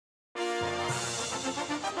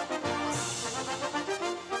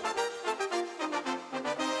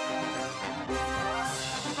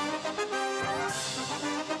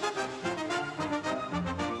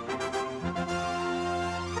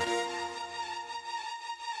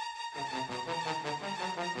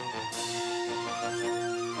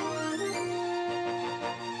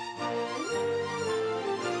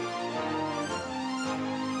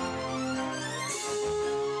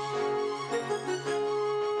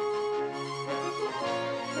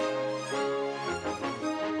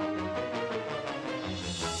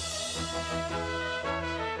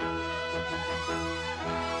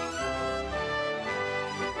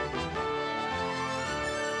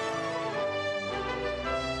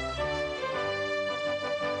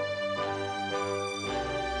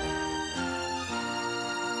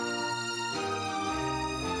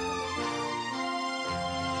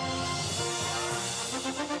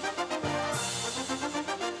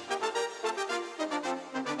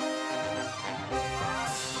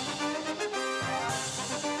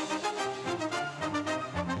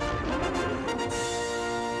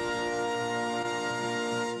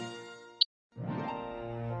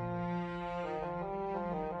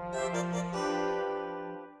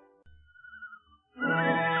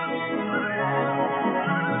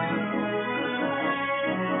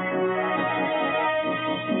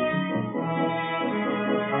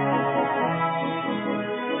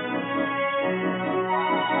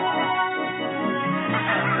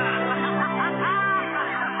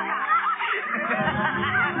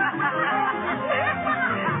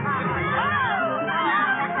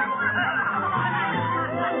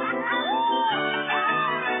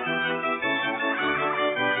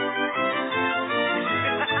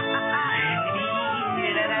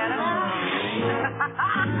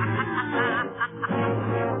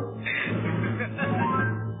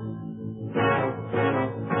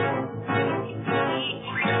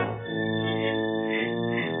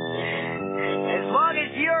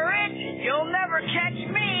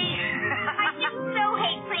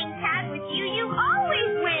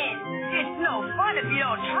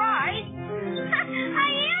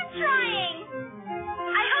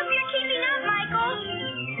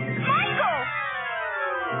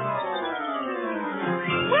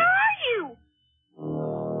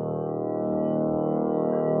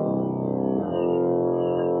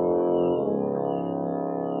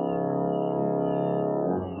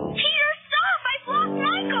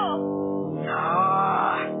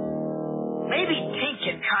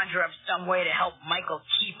Some way to help Michael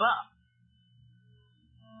keep up.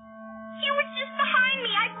 He was just behind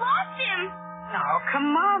me. I've lost him. Oh,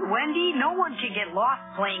 come on, Wendy. No one can get lost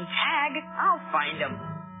playing tag. I'll find him.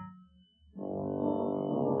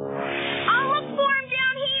 I'll look for him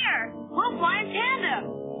down here. We'll fly in tandem.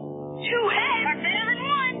 Two heads are better than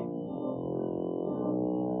one.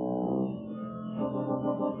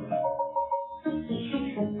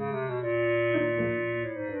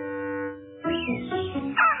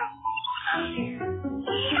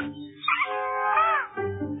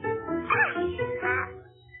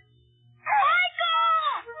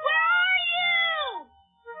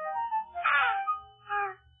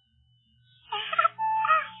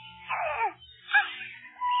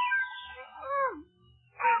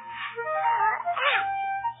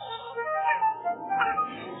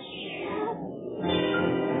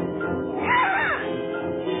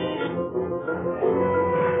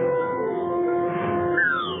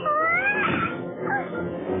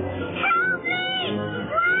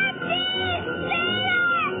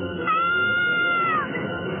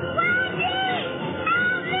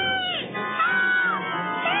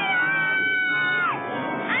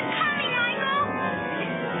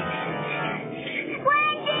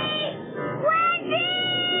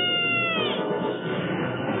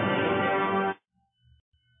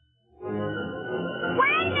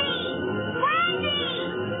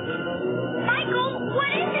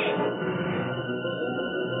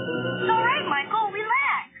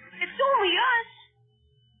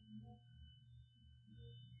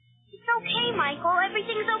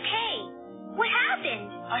 Everything's okay. What happened?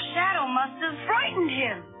 A shadow must have frightened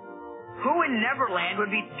him. Who in Neverland would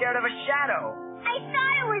be scared of a shadow? I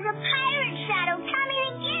thought it was a pirate shadow coming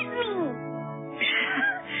to get me.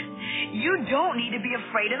 You don't need to be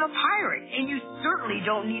afraid of a pirate, and you certainly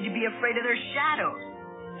don't need to be afraid of their shadows.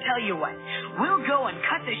 Tell you what, we'll go and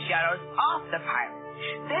cut the shadows off the pirate.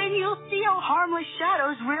 Then you'll see how harmless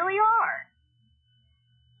shadows really are.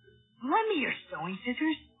 Lend me your sewing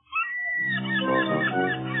scissors.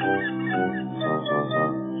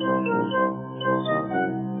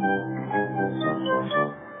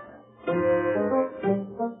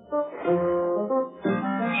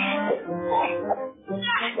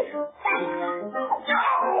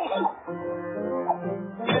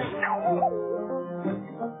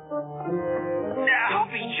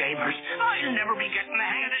 I'll never be getting the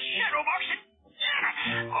hang of this shadow boxing.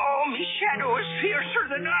 Oh, me shadow is fiercer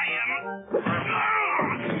than I am.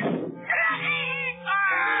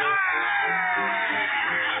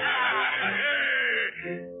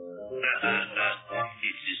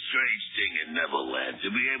 It's a strange thing in Neverland to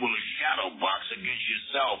be able to shadow box against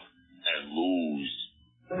yourself and lose.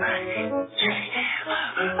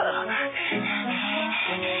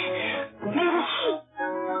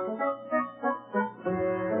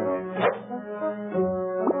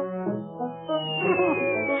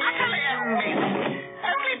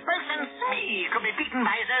 Only person Smee could be beaten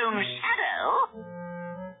by his own shadow.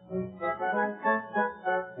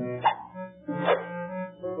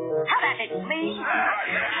 How about it, Smee?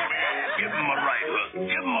 Give him a right hook.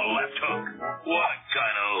 Give him a left hook. What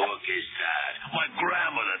kind of hook is that? My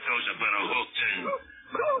grandmother throws a better hook than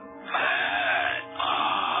that.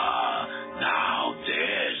 Now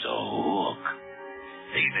there's a hook.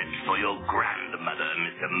 Save it for your grandmother,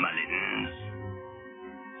 Mr. Mullins.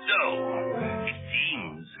 So, it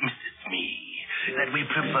seems, Mr. Smee, that we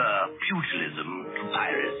prefer pugilism to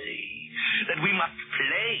piracy. That we must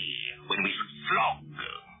play when we should flog.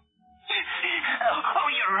 Oh,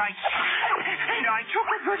 you're right. And I took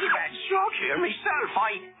a pretty bad shock here myself.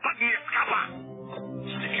 But if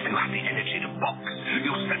you have the energy to box,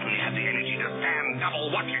 you certainly have the energy to stand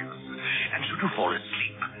double watches. And should you fall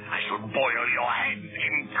asleep, I should boil your head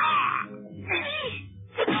in tar.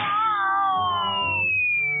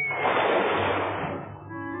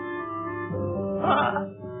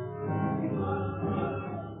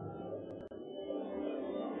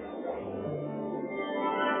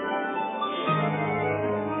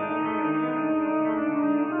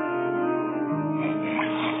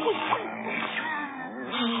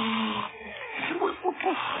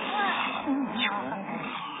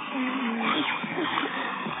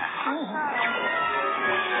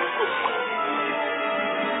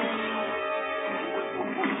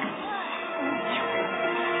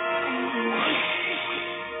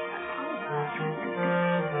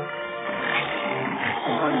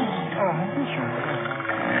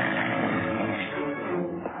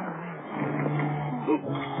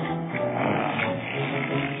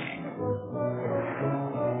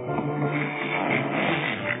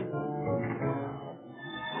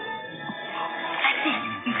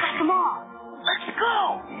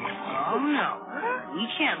 We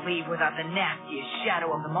can't leave without the nastiest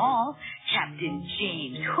shadow of them all, Captain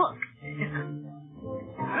James Hook.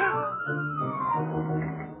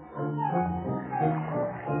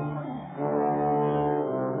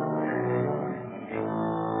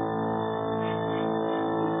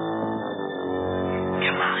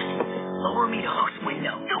 Come on, lower me to Hook's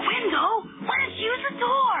window. The window? Why don't you use the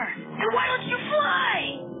door? And why don't you fly?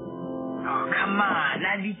 Oh, come on,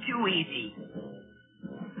 that'd be too easy.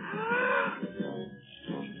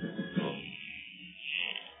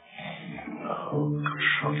 A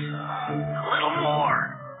little more.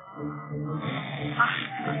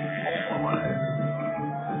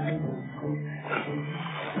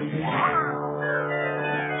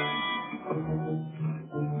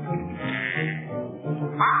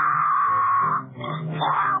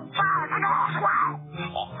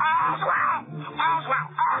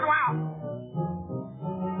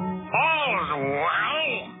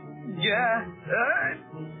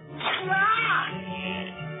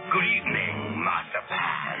 Good evening, Master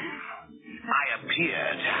Pan. I appear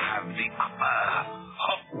to have the upper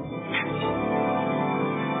hook.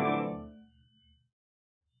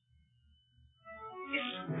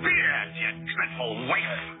 Spirit, you dreadful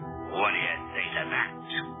waif. What do you say to that?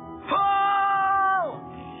 Pull!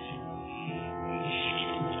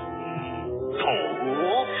 Pull?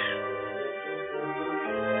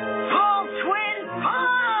 Pull, twin,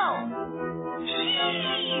 pull!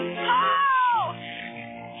 Pull!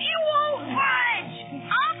 You won't budge!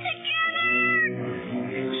 All together!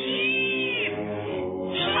 Heave!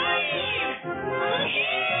 Heave!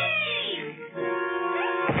 Heave!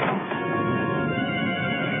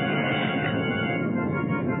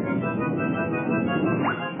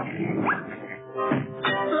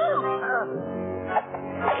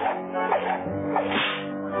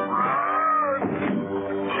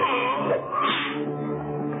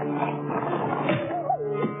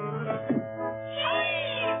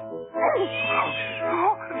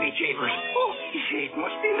 It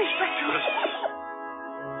must be Miss Spectres.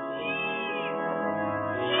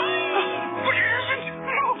 But it isn't.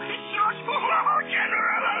 No, it's not. Oh,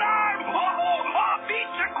 General Alarm!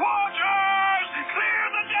 Beat the quarters! Clear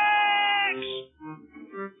the decks!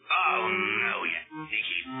 Oh, no, you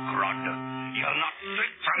sneaky grunt. You'll not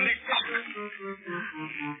slip from this dock.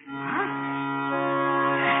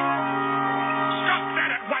 Stop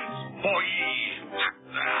that at once, boy!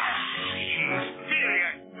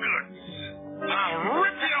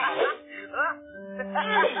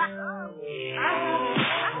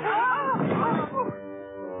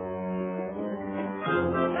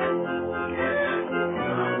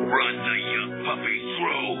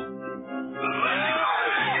 through.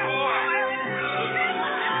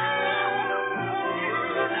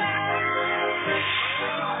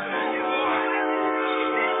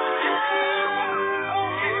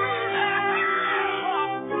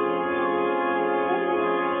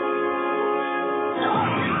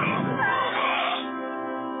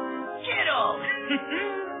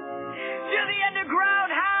 To the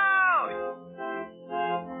underground house!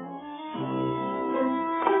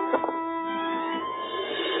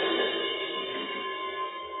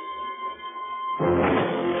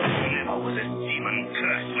 Never was a demon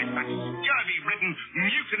cursed with such scurvy-ridden,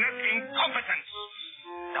 mutinous incompetence.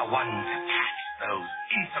 The one to catch those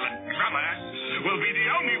insolent drummers will be the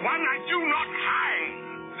only one I do not hang.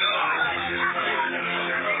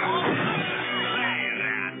 Play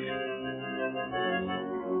that.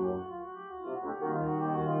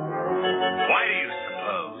 Why do you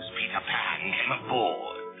suppose Peter Pan came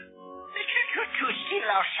aboard? To steal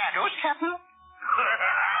our shadows, Captain?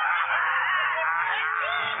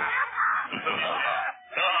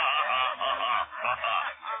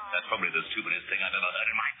 That's probably the stupidest thing I've ever heard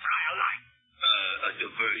in my entire life. A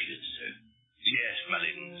diversion, sir. Yes,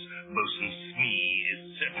 Mullins. Bosun Smee is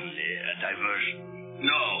certainly a diversion.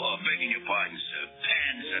 No, begging your pardon, sir.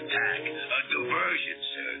 Pan's attack. A diversion,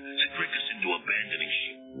 sir. To trick us into abandoning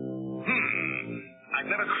ship. I've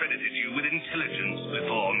never credited you with intelligence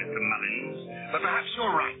before, Mr. Mullins. But perhaps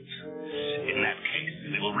you're right. In that case,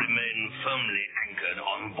 they will remain firmly anchored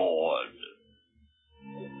on board.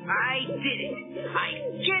 I did it. I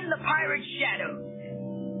skinned the pirate shadow.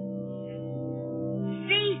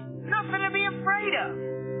 See? Nothing to be afraid of.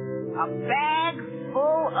 A bag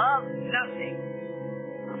full of nothing.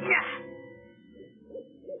 Yeah.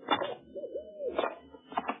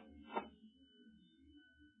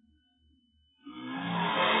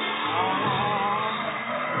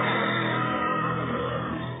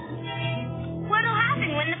 What'll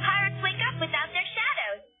happen when the pirates wake up without their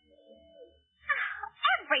shadows?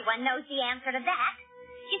 Everyone knows the answer to that.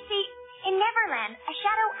 You see, in Neverland, a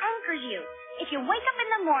shadow anchors you. If you wake up in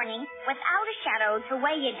the morning without a shadow to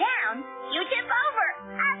weigh you down, you tip over,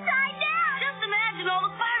 upside down. Just imagine all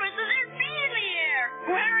the pirates with their feet in the air,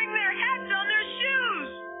 wearing their hats on their shoes.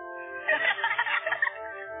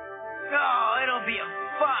 Oh, it'll be a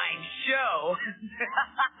fine show.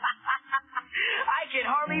 I can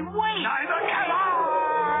hardly wait. Neither can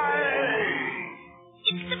I!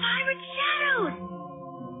 It's the pirate shadows.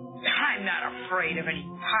 I'm not afraid of any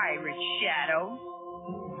pirate shadow.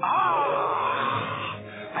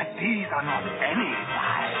 But these are not any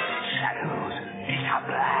pirate shadows. These are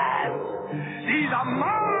plans. These are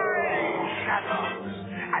my shadows.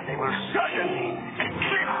 And they will certainly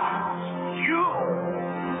eclipse you.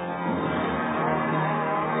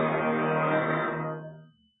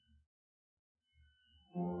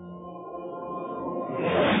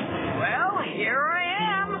 Well, here I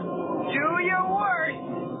am. Do your worst.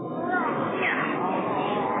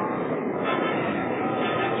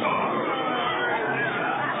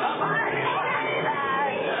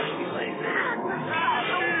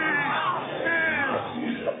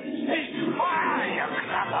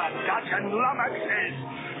 And lummoxes,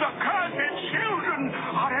 the cursed children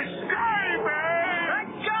are escaping! Let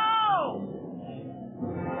go!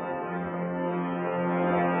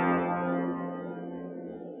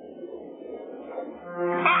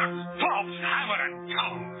 Tops, hammer, and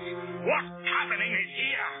tongs! What's happening is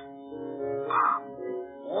here!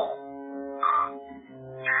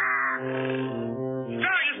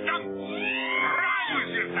 Stir your stumps!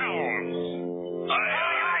 Rouse yourselves!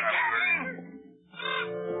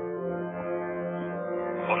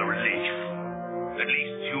 What a relief. At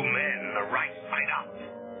least 2 men are right side up.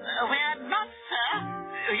 We're not, sir.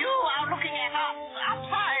 You are looking at us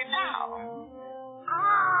upside down.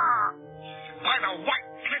 By the white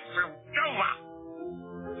cliffs of Dover!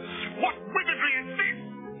 What wizardry is this?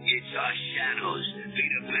 It's our shadows.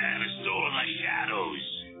 Peter Pan has stolen our shadows.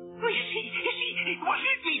 You see, it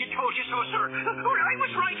wasn't me that told you so, sir. I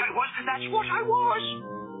was right, I was. That's what I was.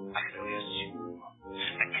 I can only assume.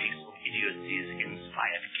 A case of idiocy's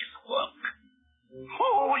inspired kiss work.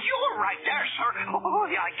 Oh, you're right there, sir. Oh,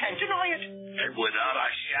 yeah, I can't deny it. And without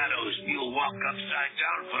our shadows, we'll walk upside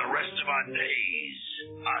down for the rest of our days.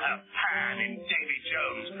 I'll have Pan and Davy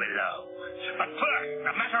Jones below. But first,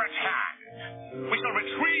 the matter at hand. We shall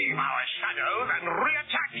retrieve our shadows and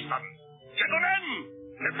reattach them. Gentlemen,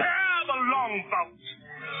 prepare the longboat.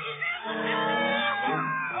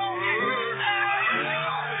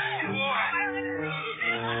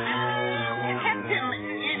 Captain,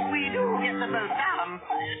 if we do get the boat down,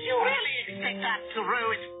 do you really expect us to row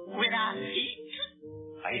it with our feet?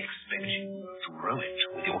 I expect you to row it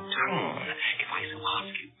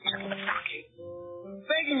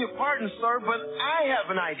pardon, sir, but I have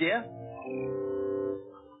an idea.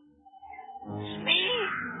 Speed,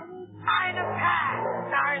 find a path.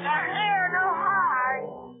 Neither here nor hard.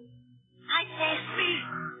 I say, Speed,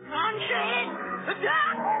 launch in. The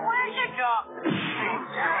duck. Where's the duck?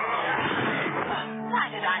 Why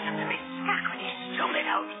did I have to be stuck with these stupid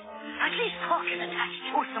oats? At least Hawk is attached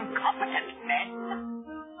to some competent men.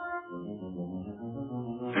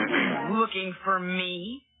 Looking for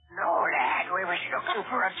me? No, lad, we was looking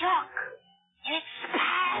for a duck. It's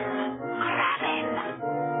Pan. Grab him.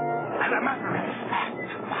 As a matter of fact,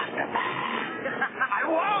 Master Pan, I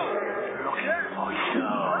was looking for you.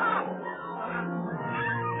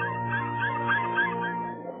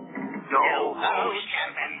 No ho,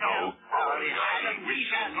 Captain, no. Only hide and we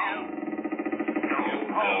shall go. No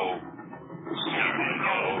ho, Captain,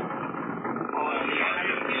 no. Only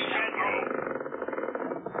hide and we shall go.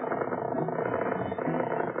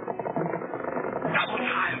 Double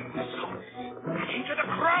time, into the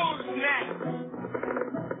crow's nest.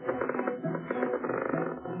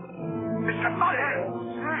 Mr.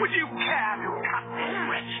 Mullins, would you care to cut this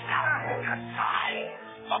wretch down to size?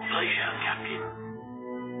 A pleasure, Captain.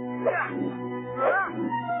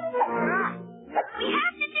 We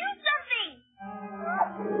have to do something!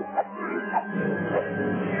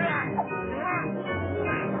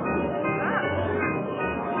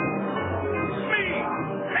 Speed,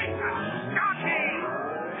 Mason, Scotty,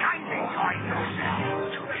 kindly join yourselves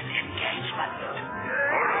to this engagement.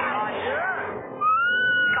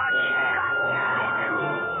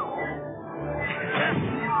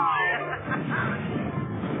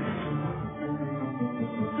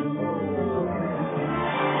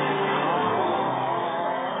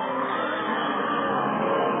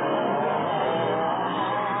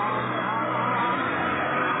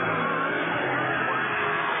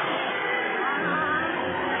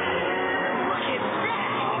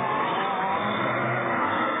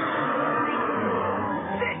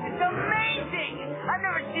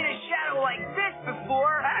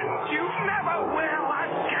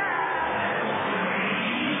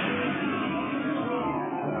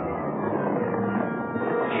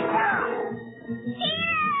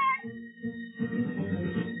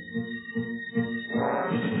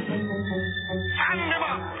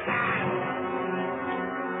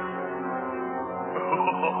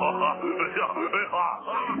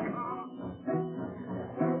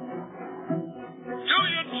 Do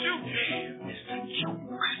your duty, Mr.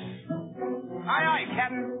 Jukes. Aye, aye,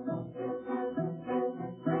 Captain.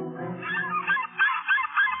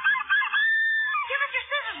 Give us your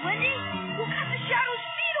scissors, Wendy! We'll cut the shadow's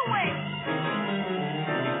feet away!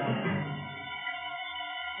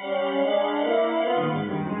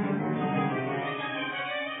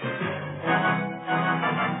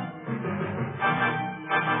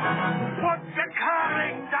 What's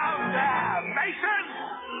occurring down there, Mason?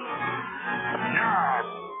 No.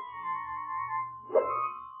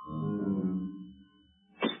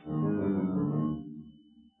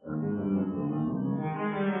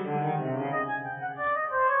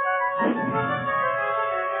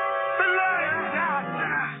 The lion down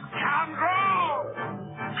there, scoundrel!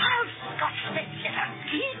 I'll scotch this little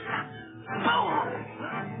thief. Boom!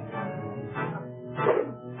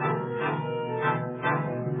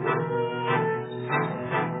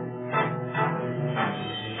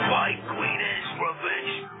 By Queen Anne's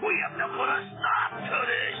revenge, we have to put a stop to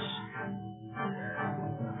this.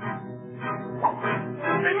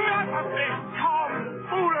 Enough of this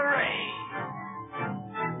tomfoolery!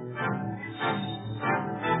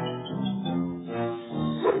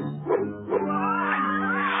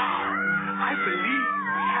 I believe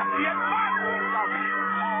we have the advantage of it.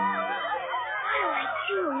 What do I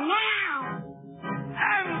do now?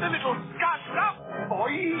 Hand the little scuds up,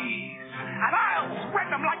 boys, and I'll spread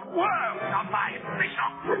them like worms on my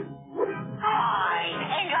bishop. I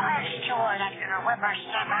ain't as sure that you're a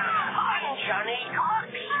whippersnapper. I'm Johnny Cox.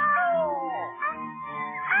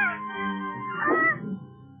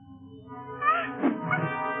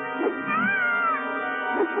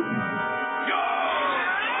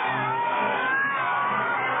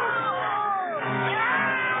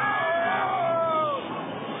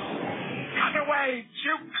 Cut away,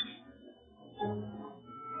 Jukes.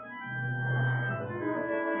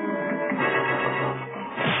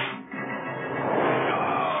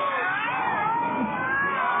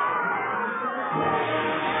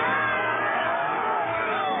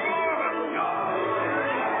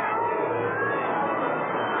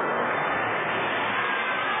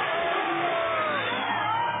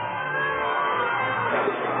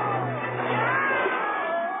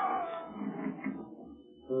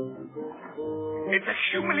 It's a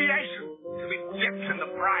humiliation to be dipped in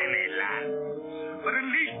the briny land. But at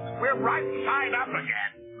least we're right side up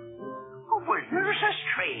again. Oh, well, there's a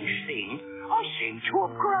strange thing. I seem to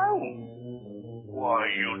have grown. Why,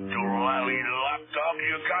 you doolally lapdog,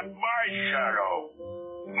 you got my shadow.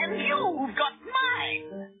 And you've got mine.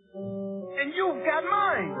 And you've got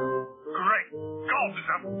mine. Great gobs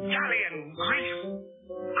of galleon grease.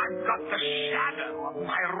 I've got the shadow of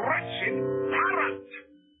my wretched parrot.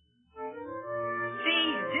 See,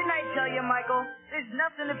 didn't I tell you, Michael? There's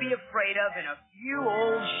nothing to be afraid of in a few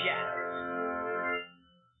old shadows.